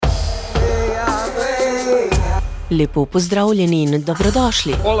Lepo pozdravljeni in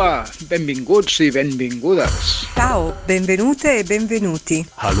dobrodošli. Hola, benvinguts i benvingudes. Ciao, benvenute e benvenuti.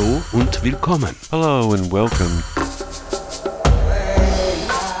 Hallo und willkommen. Hello and welcome.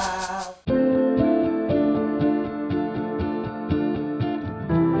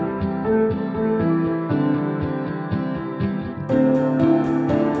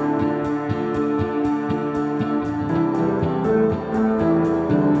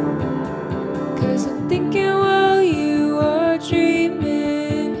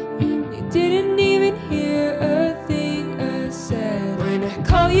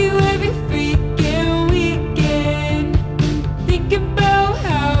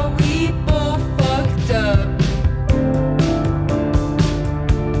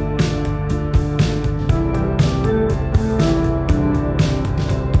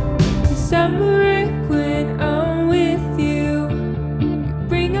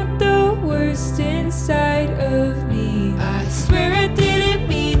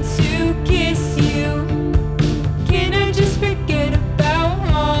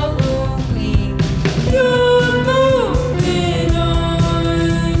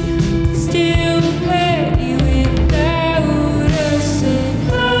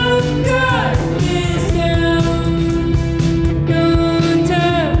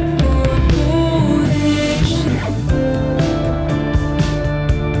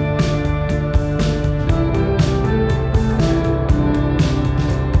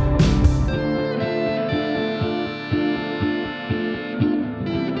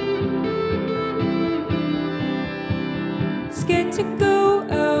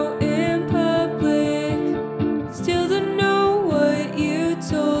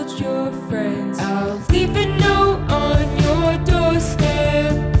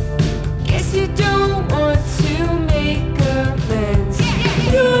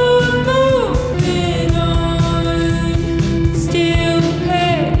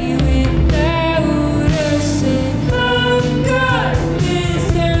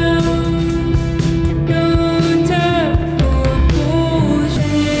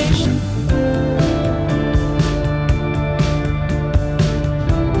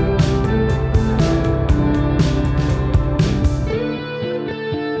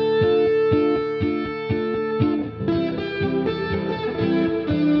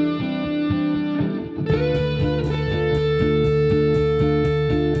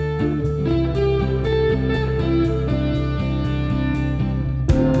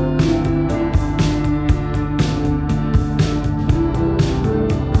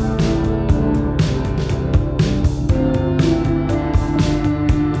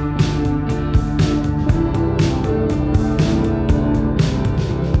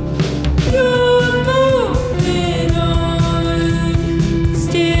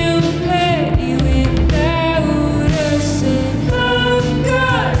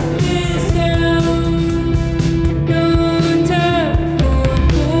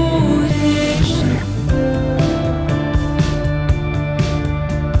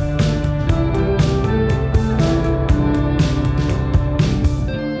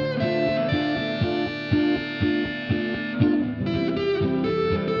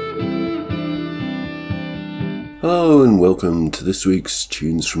 Hello and welcome to this week's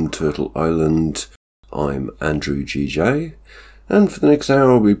Tunes from Turtle Island. I'm Andrew GJ, and for the next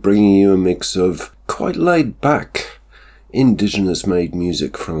hour I'll be bringing you a mix of quite laid-back, indigenous-made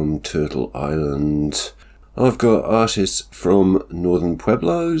music from Turtle Island. I've got artists from Northern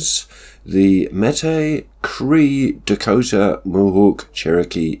Pueblos, the Metis, Cree, Dakota, Mohawk,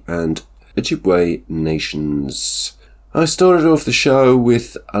 Cherokee and Ojibwe nations. I started off the show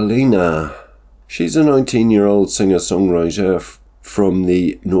with Alina. She's a 19-year-old singer-songwriter from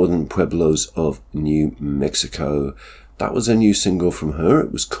the Northern Pueblos of New Mexico. That was a new single from her.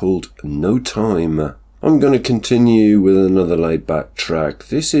 It was called No Time. I'm going to continue with another laid-back track.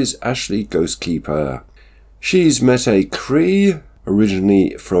 This is Ashley Ghostkeeper. She's Metis Cree,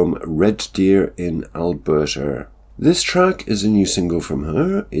 originally from Red Deer in Alberta. This track is a new single from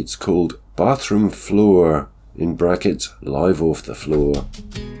her. It's called Bathroom Floor, in brackets, live off the floor.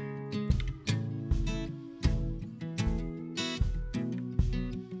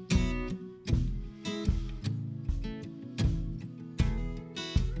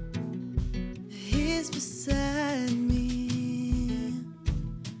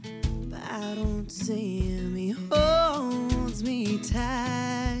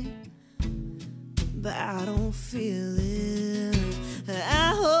 But I don't feel it.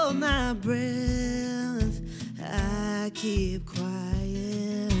 I hold my breath. I keep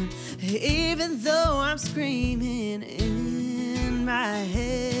quiet, even though I'm screaming in my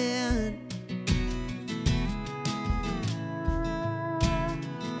head.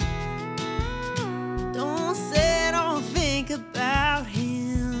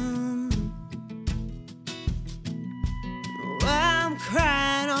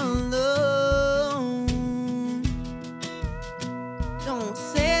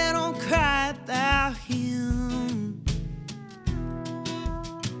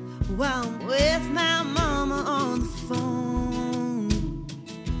 while I'm with my mama on the phone.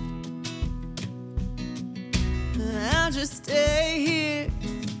 I'll just stay here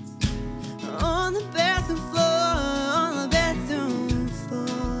on the bathroom floor, on the bathroom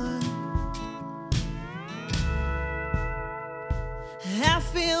floor. I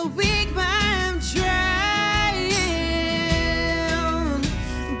feel weak, but I'm trying.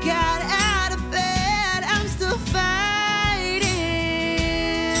 Got out of bed, I'm still fighting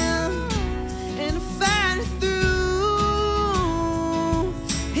and fighting through.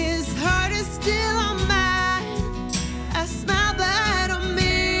 His heart is still on mine. I smile, but I don't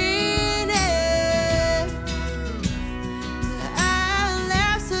mean it. I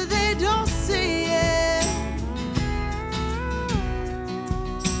laugh so they don't see it.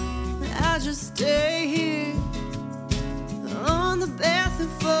 I'll just stay here on the bathroom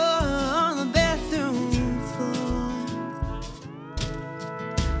floor, on the bathroom floor.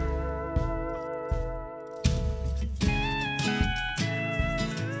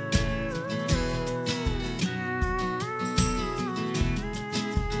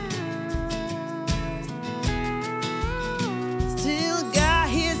 Still got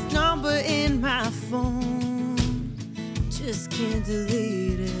his number in my phone, just can't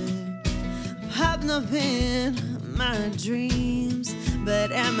delete it. Popping up in my dreams,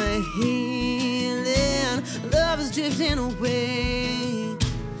 but am I healing? Love is drifting away,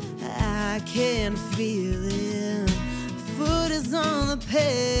 I can feel it. Foot is on the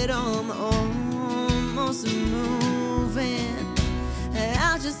pedal, I'm almost moving.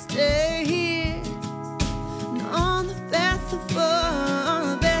 I'll just stay here on the bathroom floor, on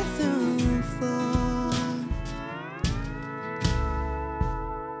the bathroom floor.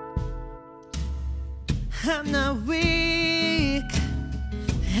 I'm not weak,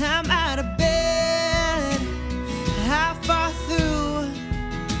 I'm out of bed. I fall through,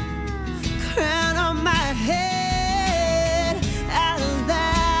 crown on my head. I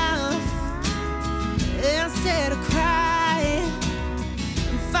laugh instead of cry.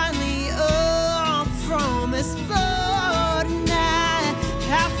 I'm finally up from this floor tonight.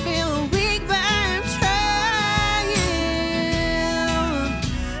 I feel weak, but I'm trying.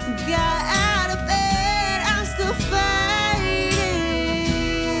 Got out of bed, I'm still fighting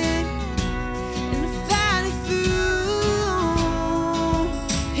and fighting through.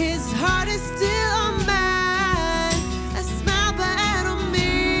 His heart is still on mine. I smile, but I don't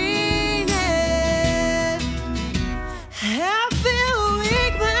mean it. I feel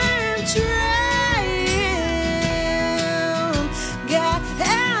weak, but I'm trying. Got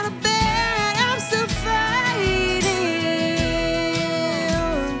out of bed, I'm still fighting,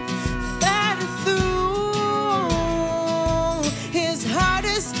 fighting through. His heart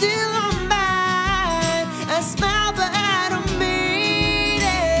is still on mine. I smile, but I don't mean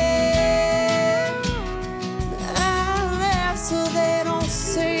it. I laugh so they don't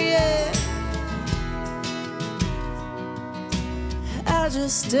see it. I'll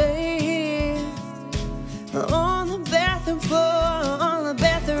just stay here on the bathroom floor, on the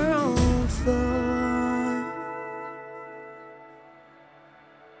bathroom floor.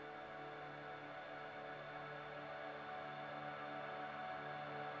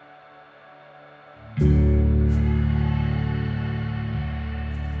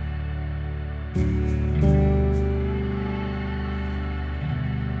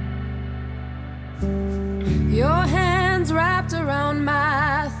 Your hands wrapped around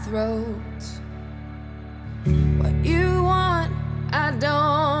my throat. What you want, I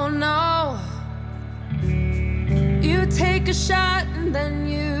don't know. You take a shot and then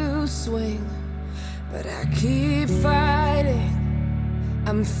you swing, but I keep fighting.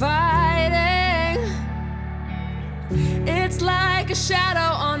 I'm fighting. It's like a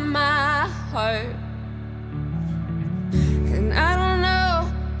shadow on my heart, and I don't know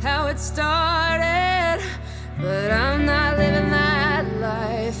how it started, but I'm not living that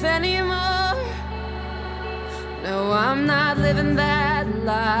life anymore. No, I'm not living that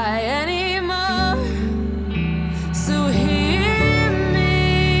lie anymore. So hear me,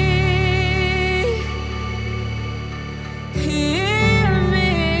 hear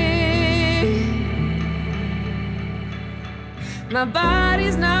me. My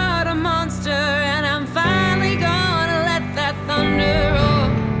body's not a monster, and I'm finally gonna let that thunder roar.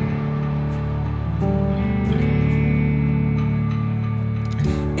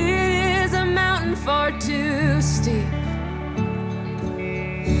 Far too steep.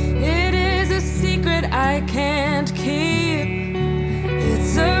 It is a secret I can't keep.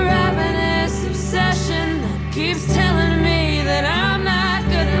 It's a ravenous obsession that keeps telling me that I'm not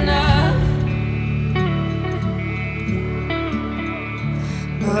good enough.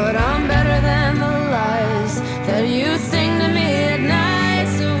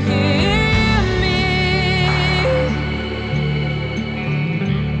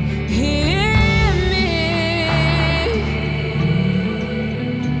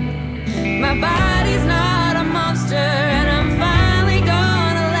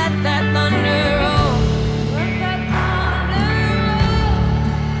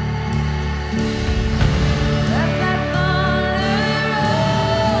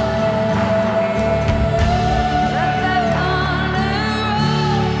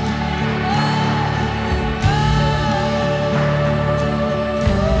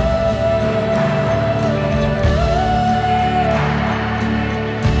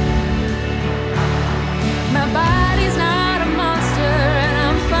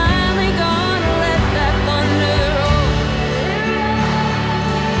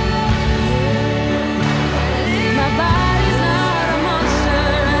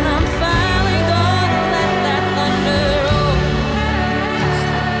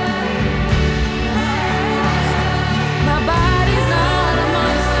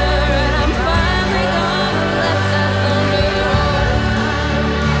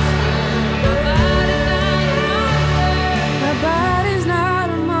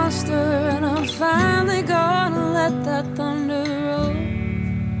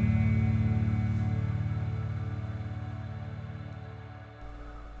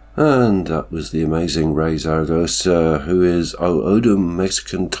 And that was the amazing Ray Zaragoza, who is O'odham,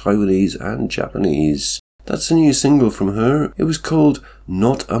 Mexican, Taiwanese and Japanese. That's a new single from her. It was called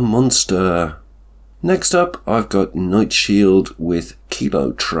Not a Monster. Next up, I've got Night Shield with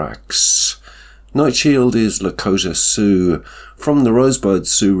Kilo Tracks. Night Shield is Lakota Sioux from the Rosebud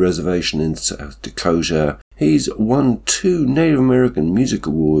Sioux Reservation in South Dakota. He's won 2 Native American Music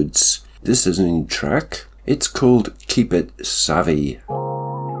Awards. This is a new track. It's called Keep It Savvy.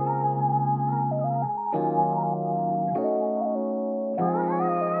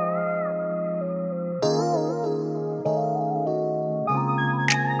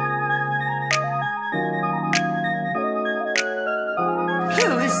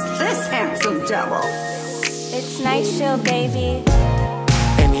 Who is this handsome devil? It's Night Shield, baby.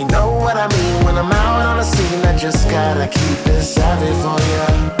 And you know what I mean when I'm out on the scene. I just gotta keep it savvy for ya.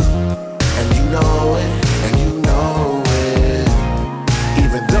 And you know it, and you know it.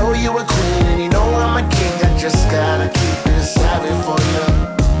 Even though you a queen and you know I'm a king, I just gotta keep it savvy for ya.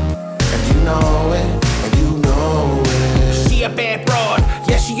 And you know it, and you know it. She a bad broad,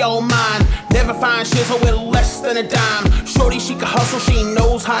 yeah, she all mine. Never find shizzle with less than a dime. Shorty, she can hustle, she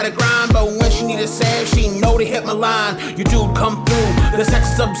knows how to grind. But when she need a salve, she know to hit my line. You dude come through, the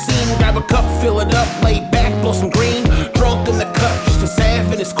sex is obscene. Grab a cup, fill it up, lay back, blow some green. Drunk in the cup, just a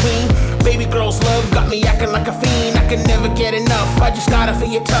salve and it's queen. Baby girl's love got me acting like a fiend. I can never get enough, I just gotta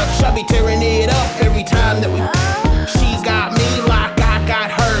feel your touch. I be tearing it up every time that we. She's got me like I got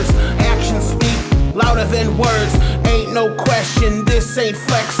hers. Actions speak louder than words. Ain't no question, this ain't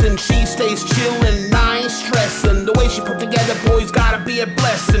flexing. She stays chillin', I ain't stressin'. The way she put together, boys, gotta be a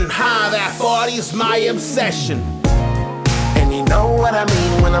blessing. That body's my obsession. And you know what I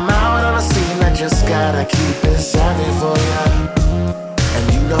mean when I'm out on the scene. I just gotta keep it savvy for ya.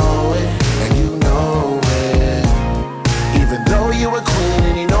 And you know it, and you know it. Even though you a queen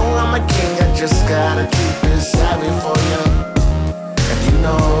and you know I'm a king, I just gotta keep it savvy for ya. And you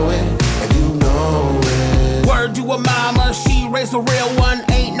know it, and you know it. Word to a mama, she raised a real one.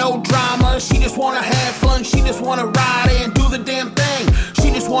 Ain't no drama, she just wanna have fun. She just wanna ride and do the damn thing.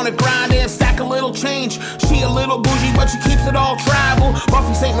 She just wanna grind and stack a little change. She a little bougie, but she keeps it all tribal.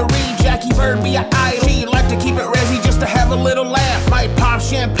 Buffy St. Marie, Jackie Bird be a idol. She like to keep it resi just to have a little laugh. Might pop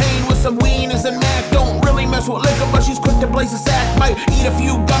champagne with some wieners and mac. Don't really mess with liquor, but she's quick to blaze a sack. Might eat a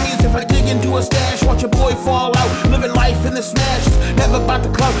few gummies if I dig into a stash. Watch your boy fall out, living life in the smash. Never about the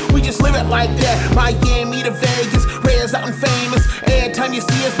club, we just live it like that. Miami to Vegas, rares out and famous. Every time you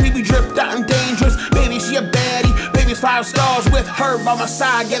see us, we be dripped out and dangerous. Baby, she a baddie, baby's 5 stars. With her by my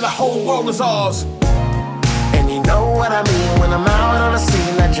side, yeah, the whole world is ours. And you know what I mean when I'm out on the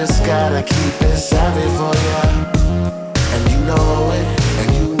scene. I just gotta keep it savvy for ya. And you know it,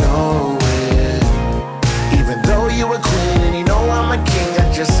 and you know it. Even though you a queen and you know I'm a king,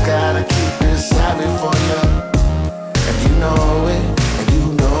 I just gotta keep it savvy for ya. And you know it, and you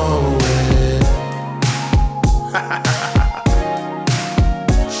know it.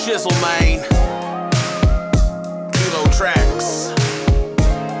 Shizzle, man. Kilo Tracks.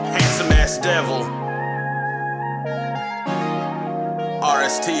 Handsome ass devil.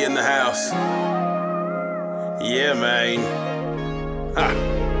 RST in the house. Yeah, man. Ha.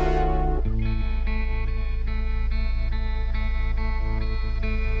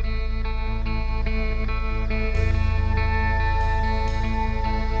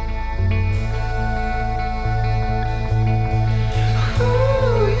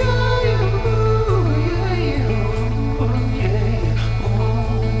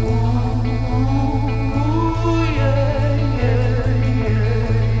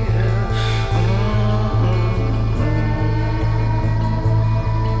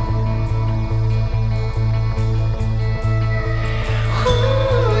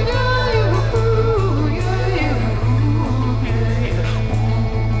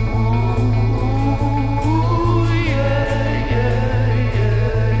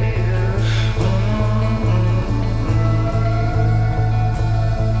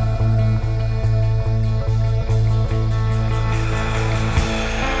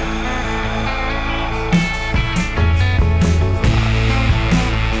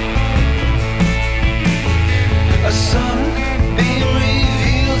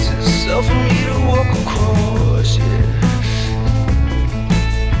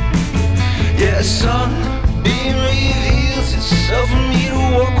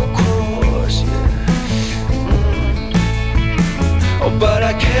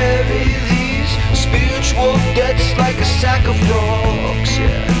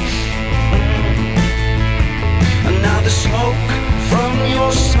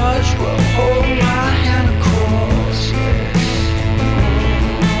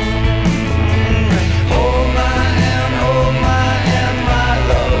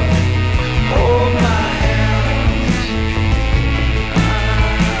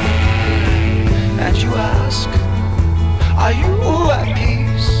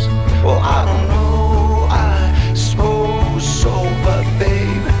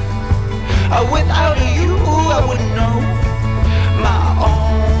 Without you, I wouldn't know my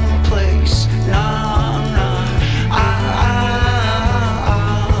own place. Nah, nah. I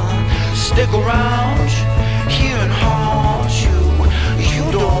stick around here and haunt you. You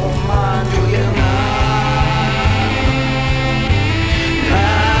don't mind, do you?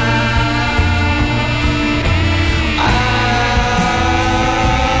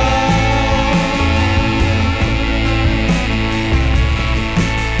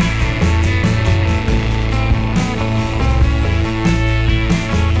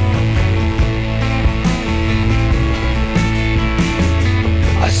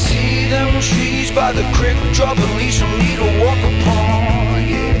 Trees by the creek, drop a leash for me to walk upon,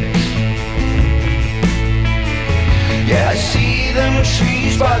 yeah. Yeah, I see them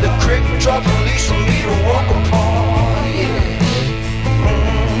trees by the creek, drop a leash for me to walk upon, yeah.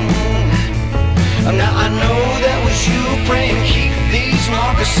 Now I know that was you praying, keep these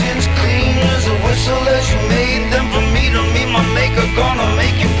moccasins clean as a whistle as you made them for me to meet my maker, gonna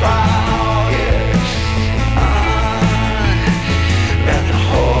make you proud, yeah.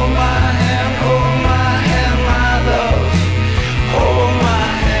 Hold my hand, my love. Hold my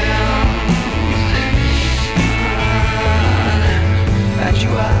hand. And you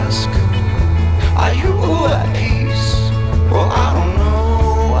ask, are you at peace? Well, I don't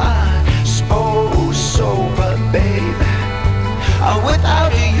know, I suppose so, but baby,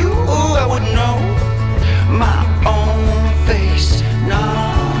 without you, I wouldn't know my own face. No,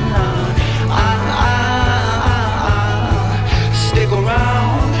 no, stick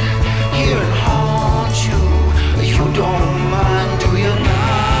around here and haunt you. You don't mind, do you?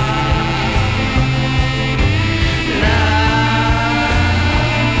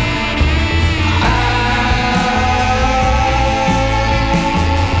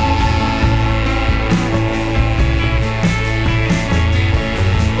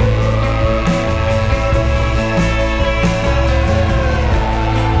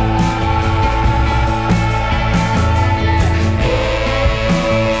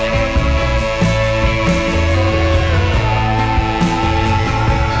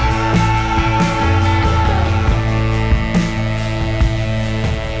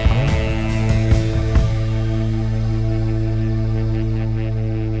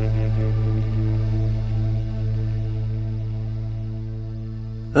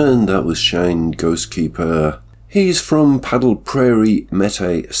 And that was Shane Ghostkeeper. He's from Paddle Prairie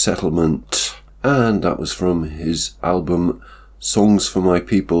Mete Settlement, and that was from his album Songs for My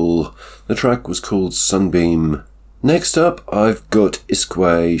People. The track was called Sunbeam. Next up, I've got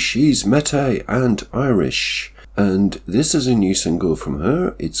Iskway. She's Mete and Irish, and this is a new single from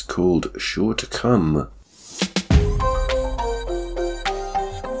her. It's called Sure to Come.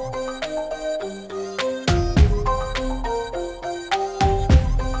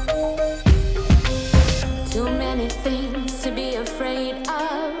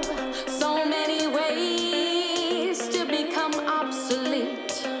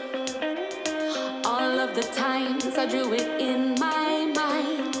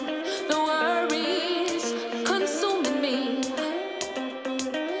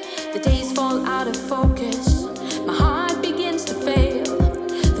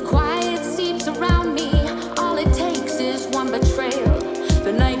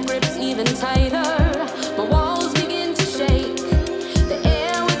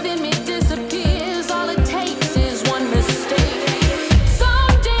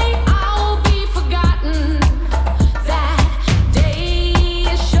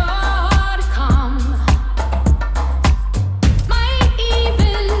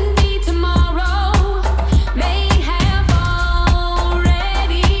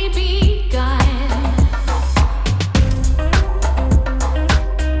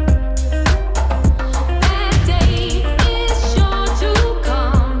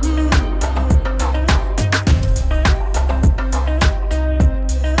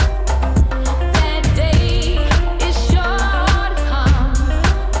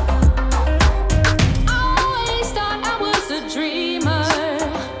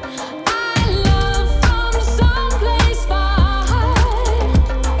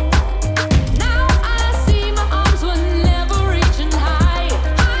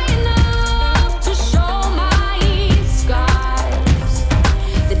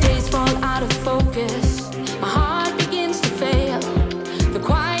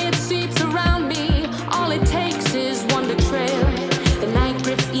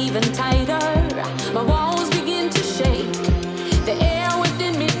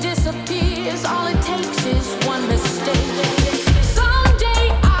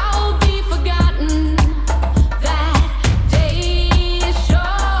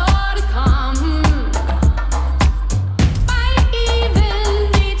 Come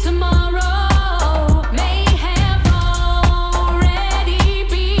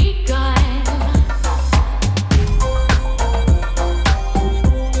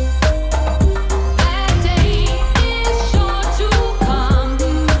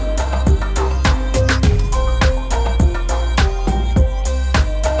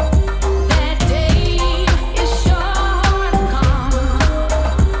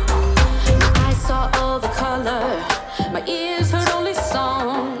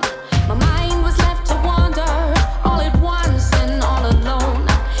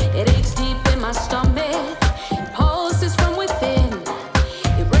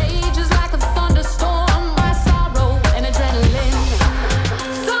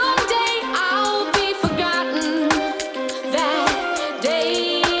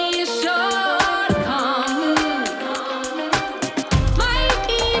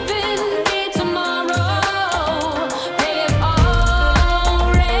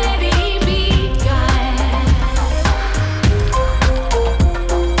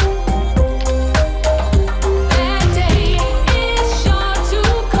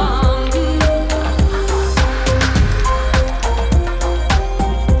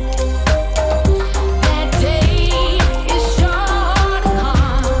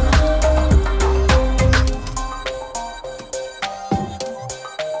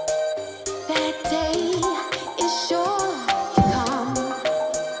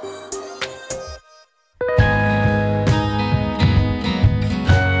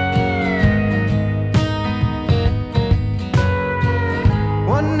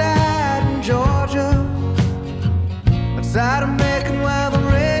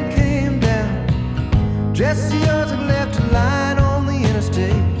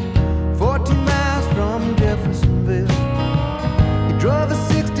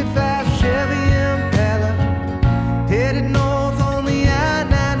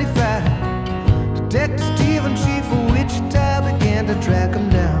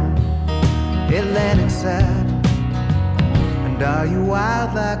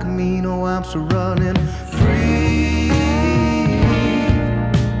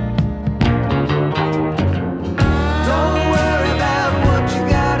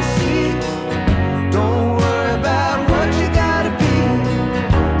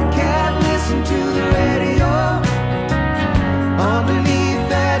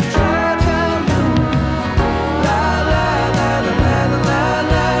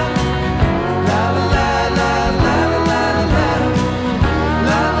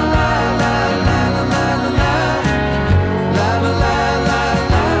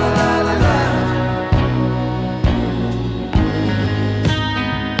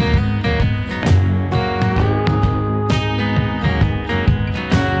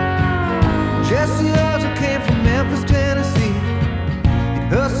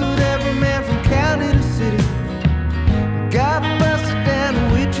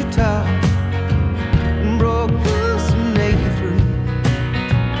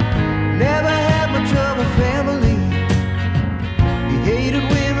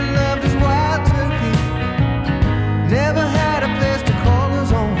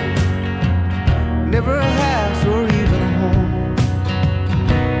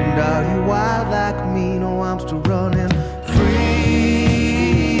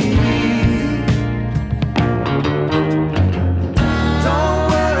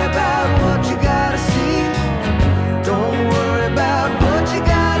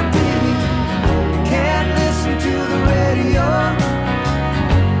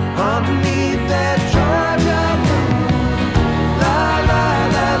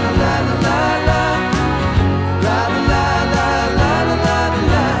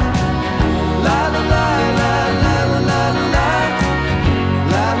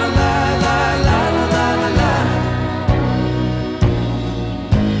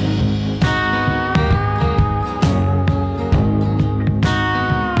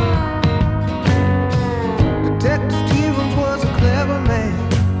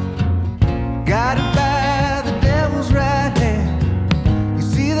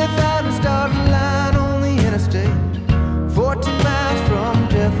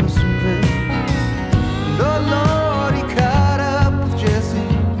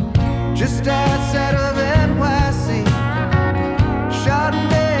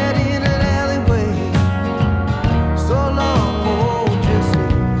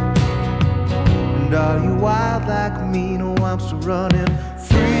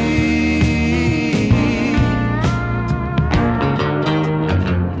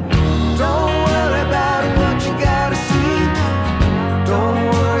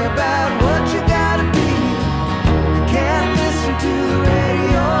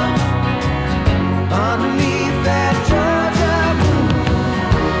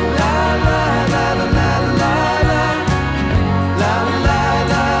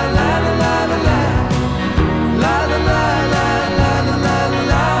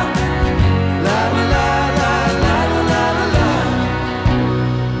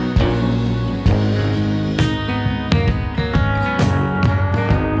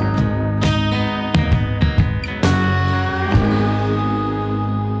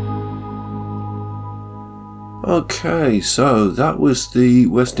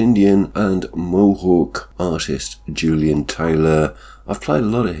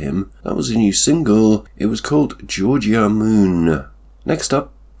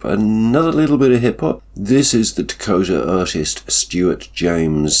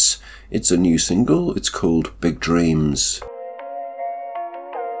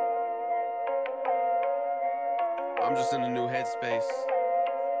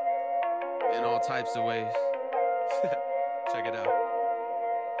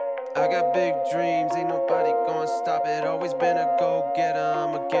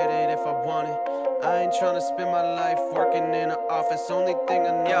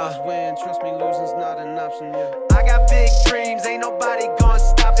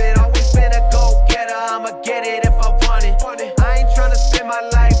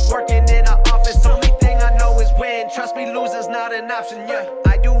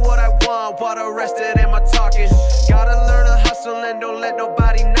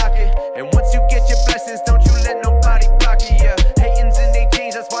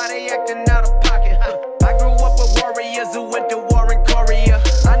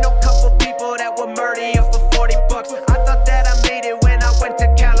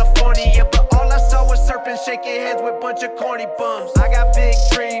got big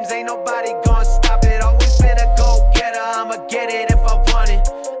dreams, ain't nobody gonna stop it. Always been a go-getter, I'ma get it if I want it.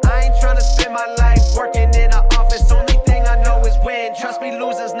 I ain't tryna spend my life working in an office. Only thing I know is win. Trust me,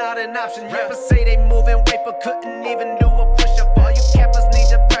 losing's not an option. Rappers say they moving weight, but couldn't even do a push-up. All you cappers need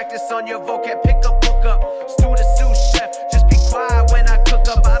to practice on your vocab. Pick a book up. Student sous chef, just be quiet when I cook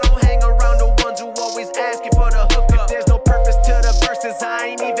up. I don't hang around the ones who always asking for the hookup. If there's no purpose to the verses,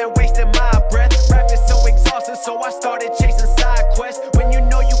 I ain't even wasting my breath. Rap is so exhausting, so I started chasing side quests. When you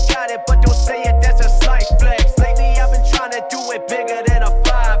know you got it, but don't say it, that's a slight flex. Lately I've been trying to do it bigger than a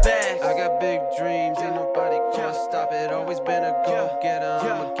 5X. I got big dreams, ain't nobody gonna stop it. Always been a go-getter,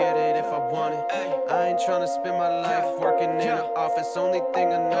 I'ma get it if I want it. I ain't tryna spend my life working in an office. Only thing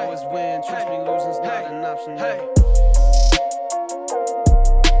I know is win. Trust me, losing's not an option. Hey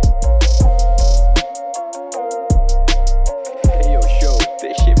yo, show,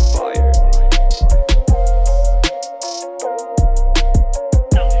 this shit fire.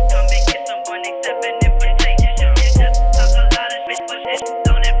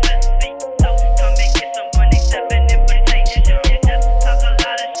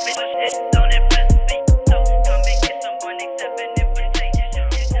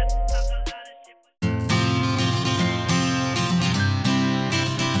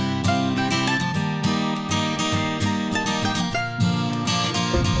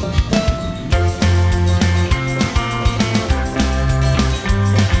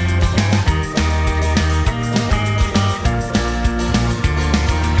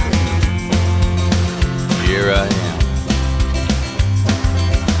 Here I am,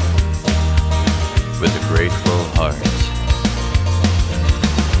 with a grateful heart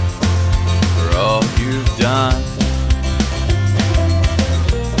for all you've done.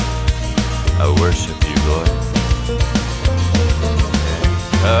 I worship you, Lord.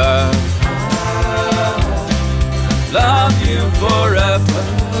 I love you forever.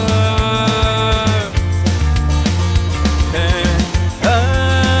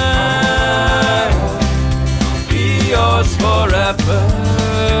 Forever.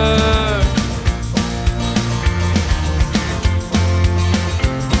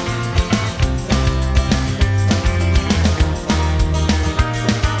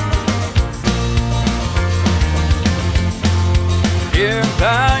 Here I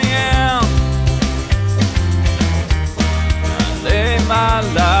am, I lay my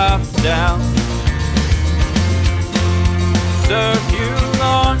life down, serve you,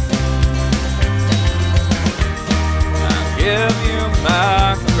 Lord. Give you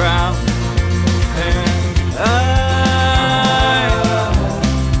my crown, and I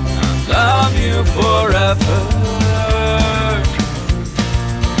love you forever,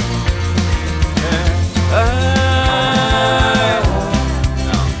 and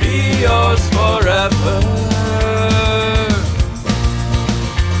I'll be yours forever,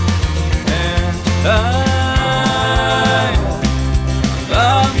 and I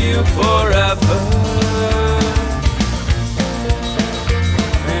love you forever.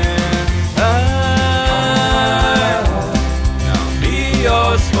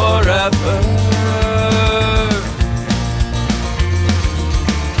 Forever.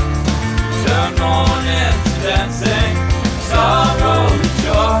 Turn mourning to dancing, sorrow to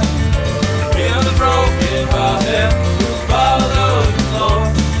joy. Heal the broken hearted who follow the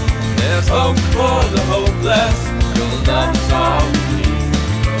Lord. There's hope for the hopeless, your love is all we need.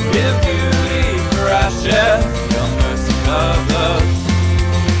 Give beauty for ashes, your mercy covers.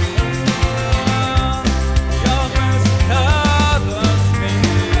 Your mercy covers me.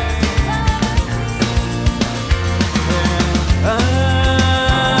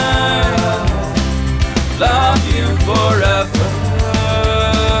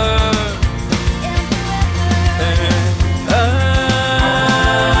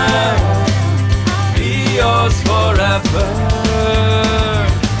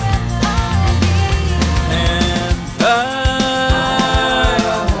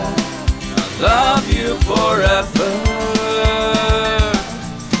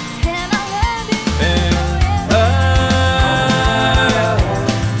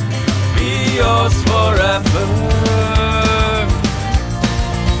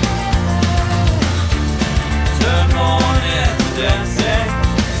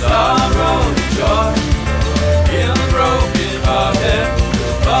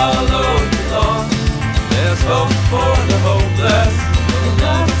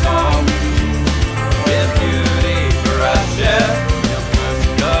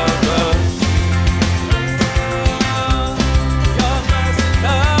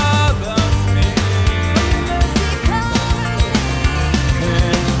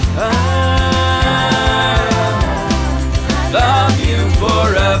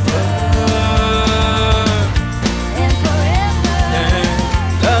 forever. And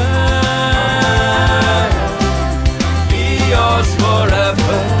I'll be yours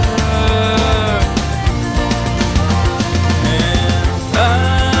forever. And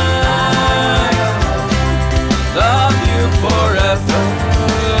I'll love you forever.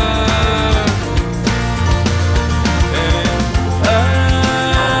 And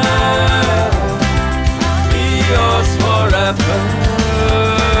I'll be yours forever.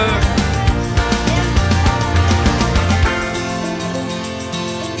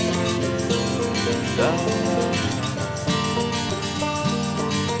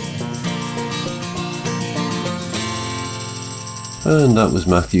 And that was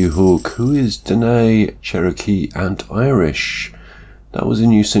Matthew Hawke, who is Dene, Cherokee and Irish. That was a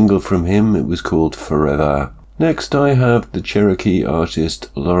new single from him, it was called Forever. Next I have the Cherokee artist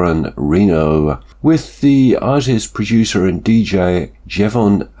Lauren Reno with the artist, producer and DJ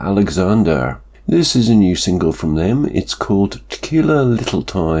Jevon Alexander. This is a new single from them, it's called Tequila Little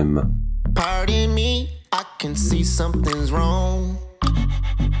Time. Pardon me, I can see something's wrong.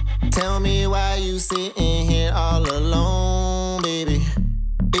 Tell me why you sitting here all alone, baby.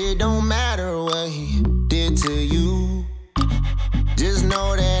 It don't matter what he did to you. Just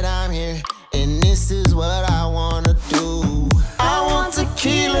know that I'm here, and this is what I wanna do. I want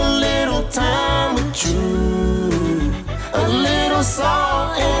tequila, little time with you. A little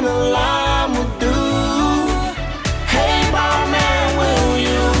salt and a lime will do. Hey, barman, will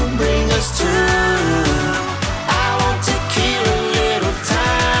you bring us to? I want tequila, little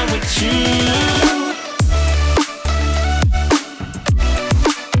time with you.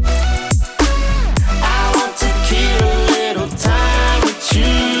 I want tequila, little time with you.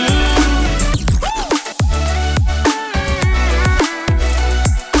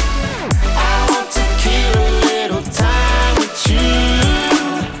 I want tequila, little time with you.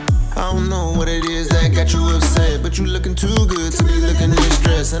 I don't know what it is that got you upset, but you looking too good to be looking this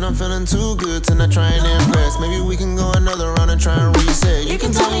stressed. And I'm feeling too good to not try and impress. Maybe we can go another round and try and reset. You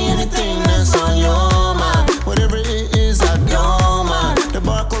can tell me anything that's on your mind. Whatever it is, I don't mind. The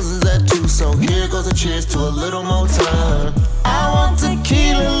bar closes at 2, so here goes a cheers to a little more time. I want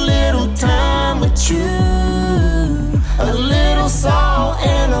tequila, little time with you. A little salt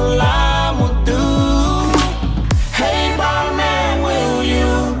and a lime will do. Hey, barman, will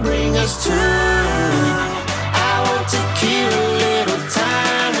you bring us to? I want tequila, little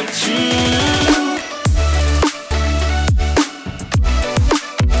time with you.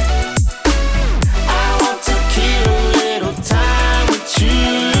 I want tequila, little time with you.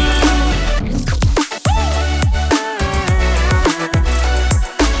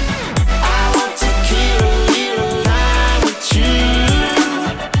 I want tequila, little time with you.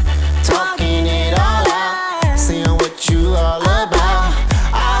 Talking it all out, seeing what you all about.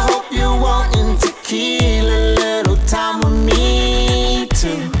 I hope you're wanting tequila, little time with me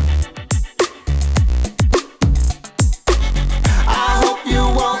too. I hope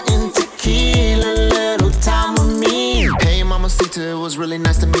you're wanting tequila, little time with me. Hey, Mamacita, it was really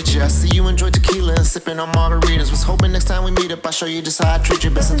nice to meet you. I see you enjoy tequila and sipping on margaritas. Was hoping next time we meet up, I'll show you just how I treat you.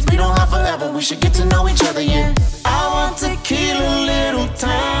 But since we don't have forever, we should get to know each other, yeah. I want tequila, little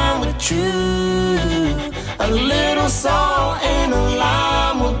time with you. A little salt and a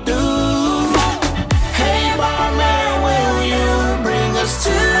lime will do. Hey, barman, will you bring us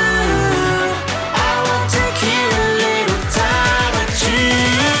to? I want tequila, little time with you.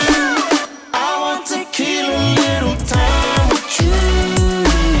 I want tequila, little time with you.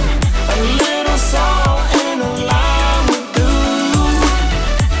 A little salt and a lime will do.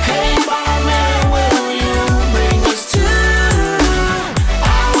 Hey, barman, will you bring us to? I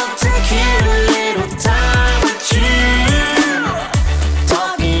want tequila, little time with you.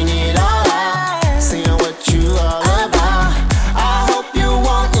 Talking it all out, seeing what you all about. I hope you're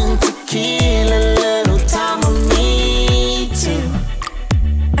wanting tequila, little time with me too.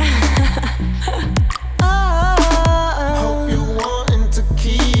 Hope you're wanting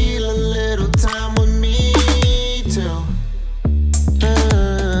tequila, little time with me too.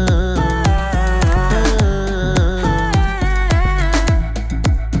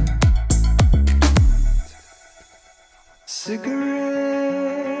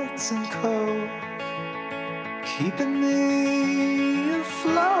 Cigarettes and coke, keeping me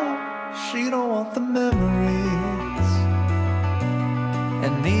afloat. She don't want the memories,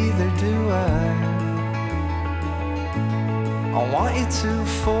 and neither do I. I want you to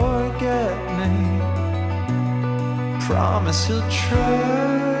forget me. Promise you'll try.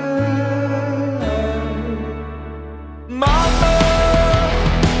 Mama,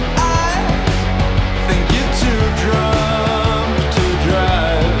 I think you're too drunk to drive.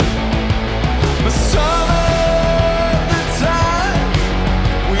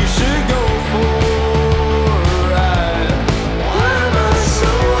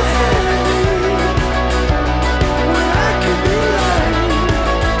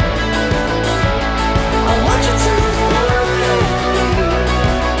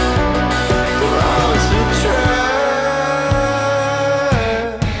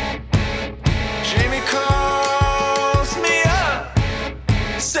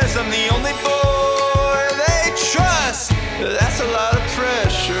 Says I'm the only boy they trust. That's a lot of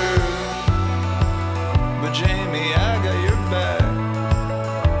pressure. But Jamie, I got your back.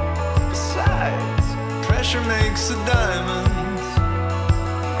 Besides, pressure makes a diamond.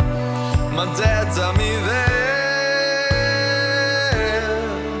 My dad taught me that.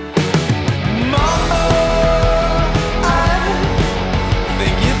 Mama, I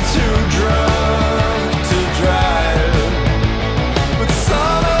think you're too drunk to drive. But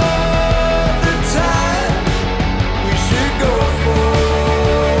some other time we should go for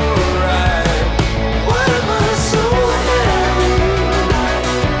a ride. Why am I so heavy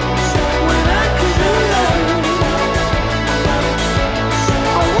when I could be light?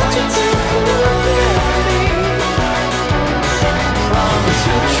 I want you to forget me. Promise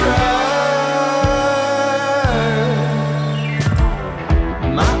you'll try.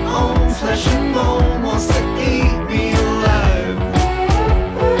 My own flesh and bone wants to eat me alive.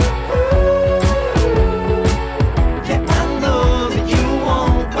 Yeah, I know that you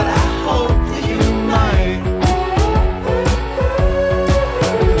won't, but I hope that you might.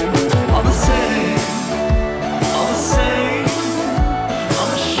 All the same,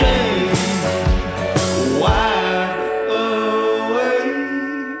 I'm ashamed. Wide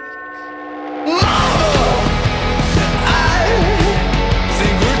awake. Mama, I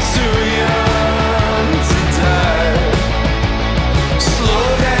think we're too young to die. Slow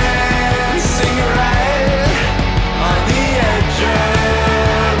dancing right on the edge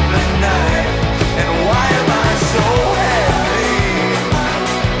of the night. And why am I so heavy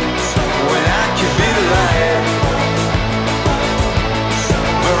when I could be light?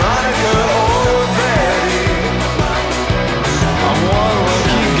 Veronica or Betty, I'm one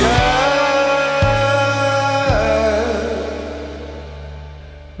lucky guy.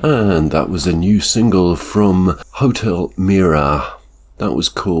 And that was a new single from Hotel Mira. That was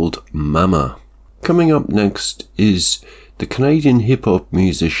called Mama. Coming up next is the Canadian hip-hop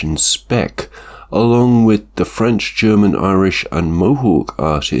musician Spec, along with the French, German, Irish and Mohawk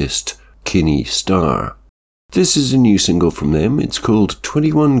artist Kinney Starr. This is a new single from them. It's called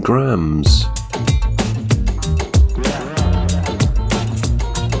 21 Grams.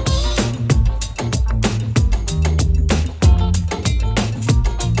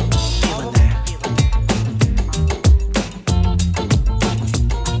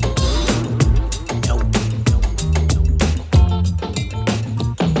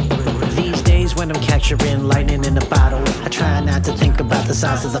 These days when I'm capturing lightning in a bottle, I try not to think about the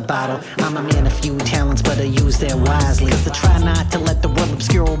size of the bottle. I'm a man of few talents, but I use them wisely. I try not to let the world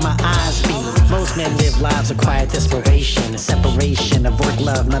obscure my eyes be. Most men live lives of quiet desperation, a separation of work,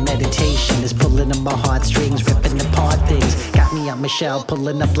 love. My meditation is pulling on my heartstrings, ripping apart things. Got me out my shell,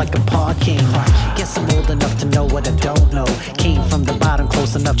 pulling up like a parking. Guess I'm old enough to know what I don't know. Came from the bottom,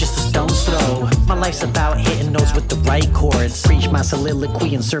 close enough just a stone's throw. My life's about hitting notes with the right chords. Preach my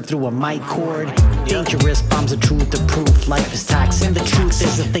soliloquy and serve through a mic cord. Dangerous bombs of truth, the proof. Life is toxic. The truth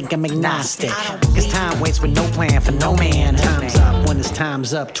is I think I'm agnostic. Cause time waits with no plan for no man. Time's up when it's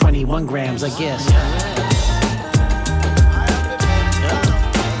time's up. 21 grams, I guess.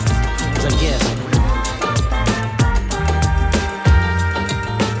 I guess.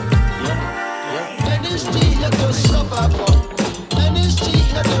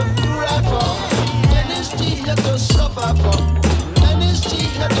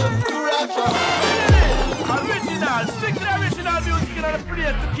 Original, strictly original music in the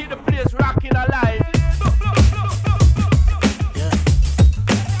place to keep the place rocking alive.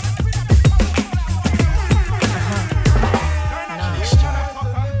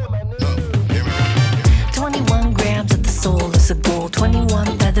 A goal. 21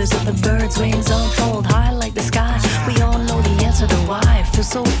 feathers of the bird's wings unfold high like the sky. We all know the answer to why. Feels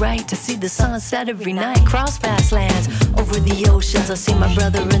so right to see the sunset every night. Cross vast lands over the oceans. I see my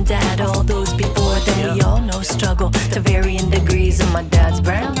brother and dad, all those before them. We all know struggle to varying degrees. And my dad's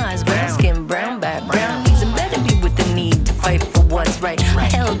brown eyes, brown skin, brown back, brown knees, embedded me with the need to fight for what's right. I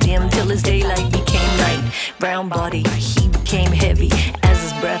held him till his daylight became night. Brown body, he became heavy. As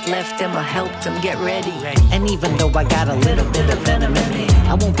his breath left him, I helped him get ready. And even though I got a little bit of venom in me,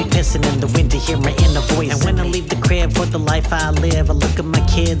 I won't be pissing in the wind to hear my inner voice. And when I leave the crib for the life I live, I look at my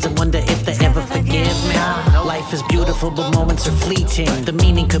kids and wonder if they ever forgive me. Life is beautiful, but moments are fleeting. The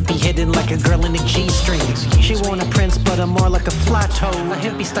meaning could be hidden like a girl in a G-string. She want a prince, but I'm more like a flat toe. A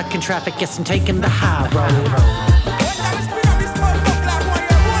hippie stuck in traffic, guess I'm taking the high road.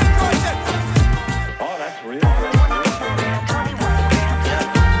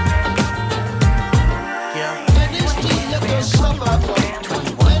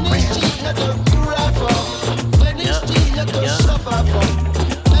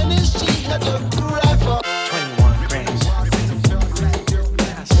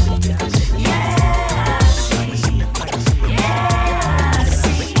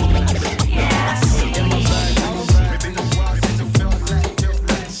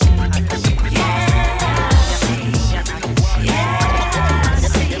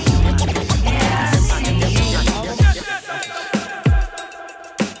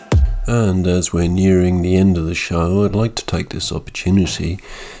 And as we're nearing the end of the show, I'd like to take this opportunity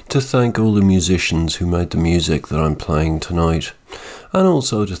to thank all the musicians who made the music that I'm playing tonight, and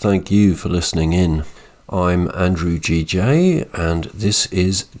also to thank you for listening in. I'm Andrew GJ, and this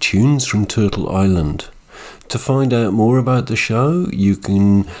is Tunes from Turtle Island. To find out more about the show, you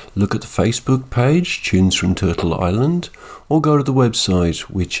can look at the Facebook page, Tunes from Turtle Island, or go to the website,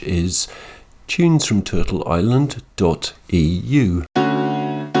 which is tunesfromturtleisland.eu.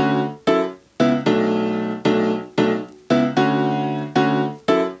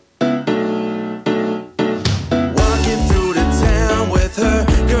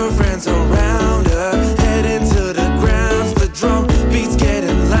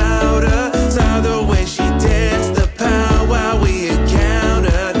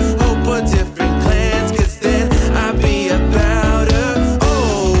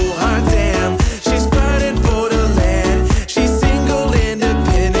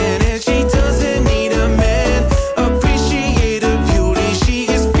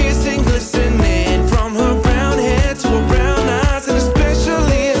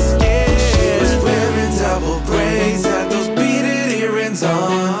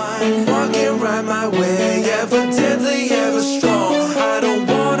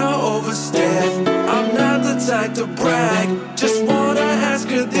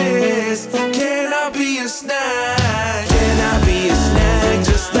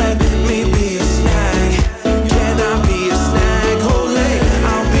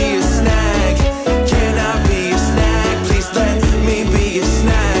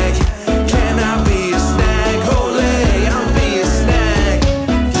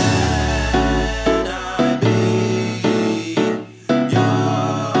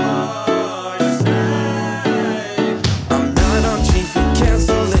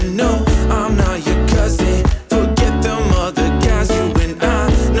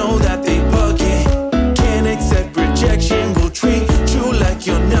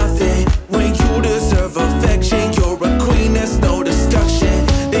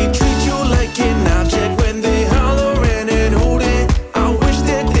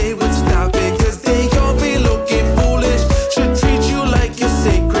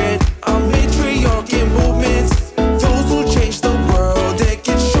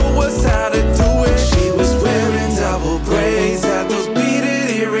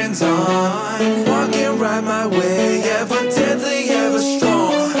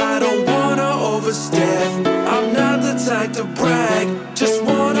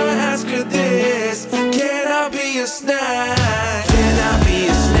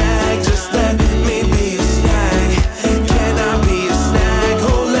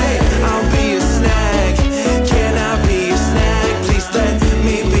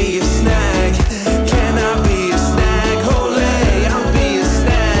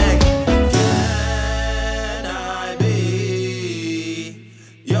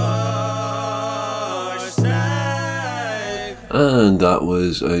 And that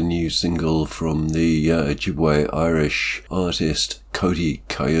was a new single from the Ojibwe Irish artist Cody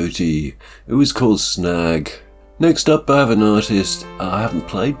Coyote. It was called Snag. Next up, I have an artist I haven't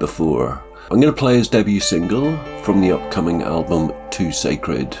played before. I'm going to play his debut single from the upcoming album Too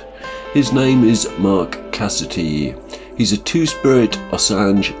Sacred. His name is Mark Cassidy. He's a Two-Spirit,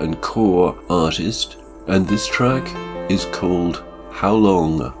 Ossange and Core artist, and this track is called How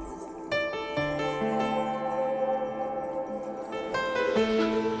Long?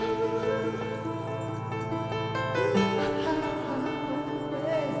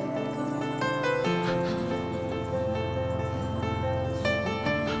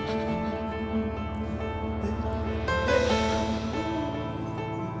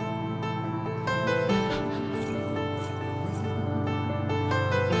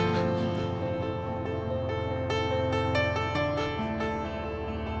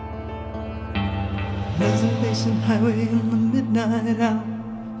 Reservation highway in the midnight hour,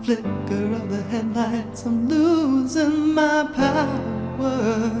 flicker of the headlights, I'm losing my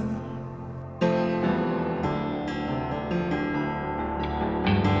power.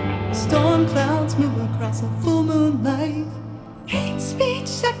 Storm clouds move across a full moonlight, hate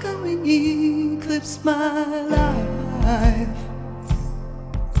speech echoing eclipse my life.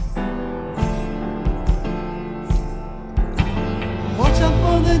 Watch out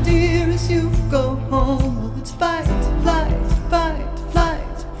for the deer as you go home. Well, it's fight, flight, fight,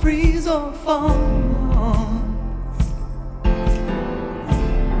 flight, freeze or fall.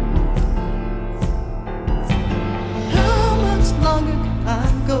 How much longer can I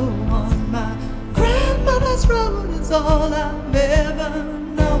go on? My grandmother's road is all I've ever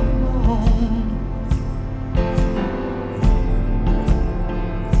known.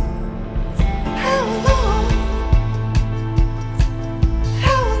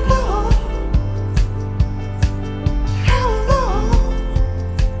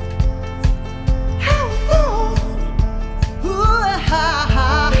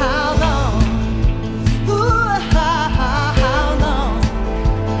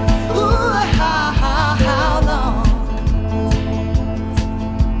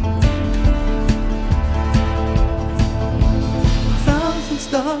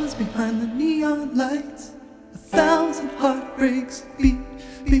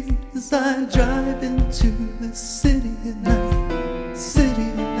 beat as I drive into the city at night, city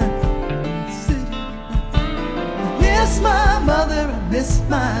at night, city at night. I miss my mother, I miss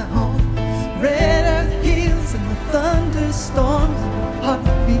my home, red earth hills and the thunderstorms, and the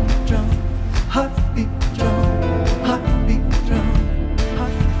heartbeat drum, heartbeat drum, heartbeat drum,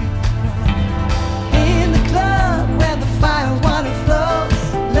 heartbeat drum. In the club where the fire water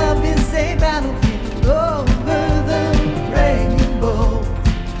flows, love is a battlefield over the rainbow.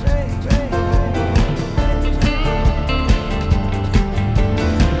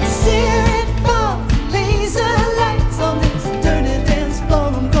 Searing fall, laser lights on this dirty dance floor.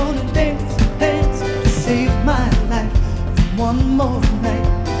 I'm gonna dance, dance, save my life. One more night,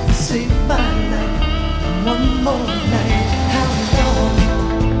 save my life. One more night. How long?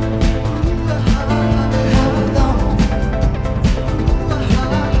 How long? How long?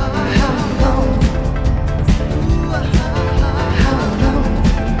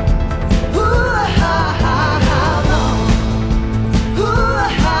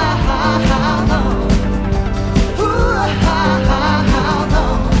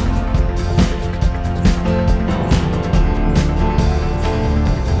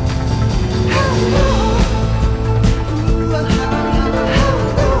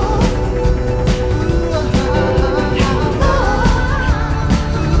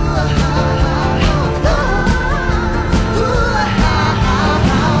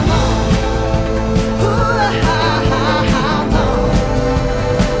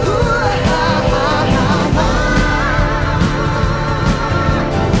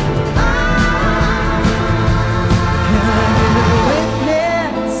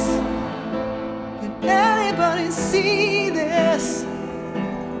 See this,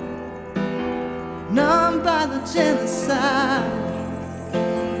 numbed by the genocide,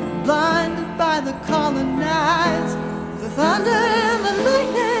 blinded by the colonized, the thunder and the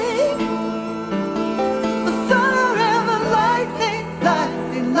lightning, the thunder and the lightning,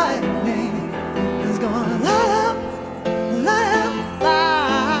 lightning, lightning is gonna light up, light up,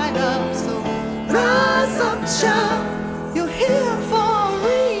 light up. So rise up, child, you're here for a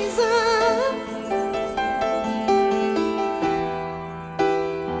reason.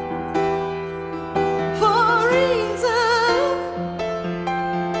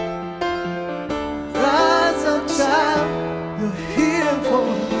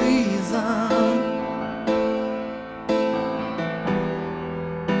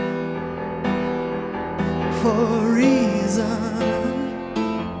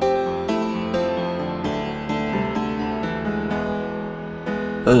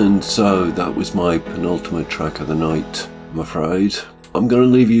 And so that was my penultimate track of the night, I'm afraid. I'm going to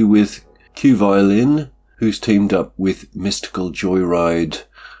leave you with Q Violin, who's teamed up with Mystical Joyride,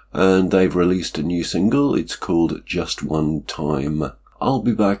 and they've released a new single. It's called Just One Time. I'll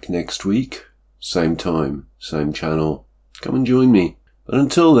be back next week, same time, same channel. Come and join me. But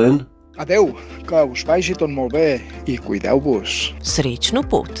until then... Adeu, que us vagi tot molt bé i cuideu-vos. Srečno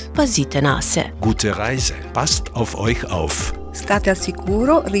pot, pazite na se. Gute Reise, passt auf euch auf. State al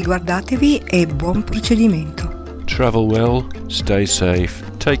sicuro, riguardatevi e buon procedimento. Travel well, stay safe,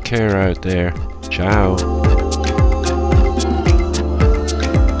 take care out there. Ciao.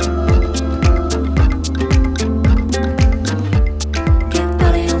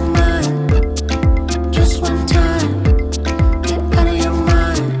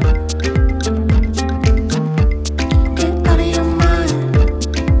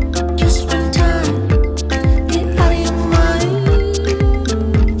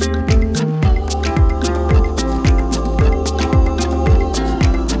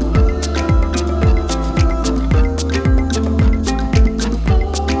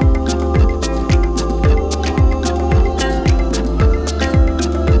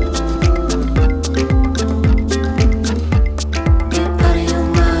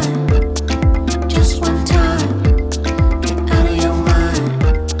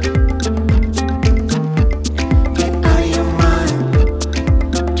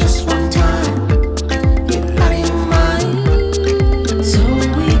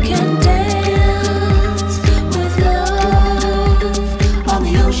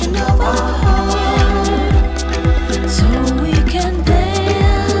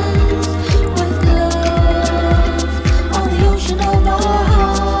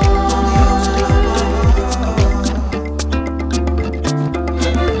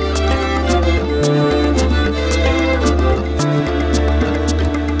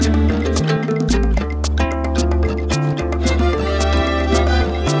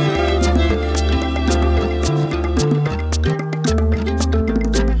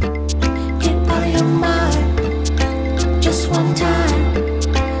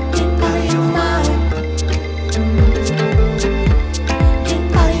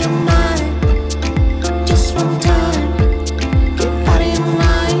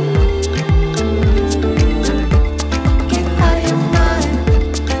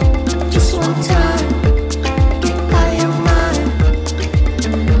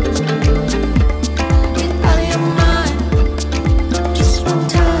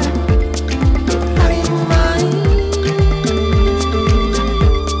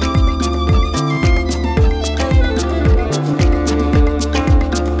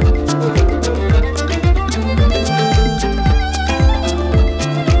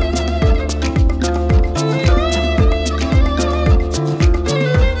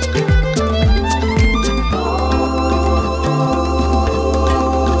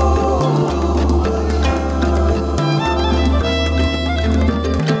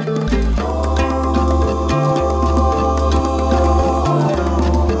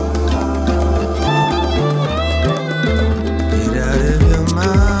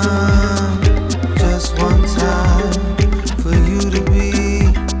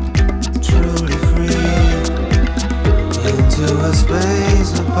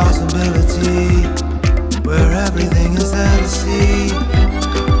 possibility where everything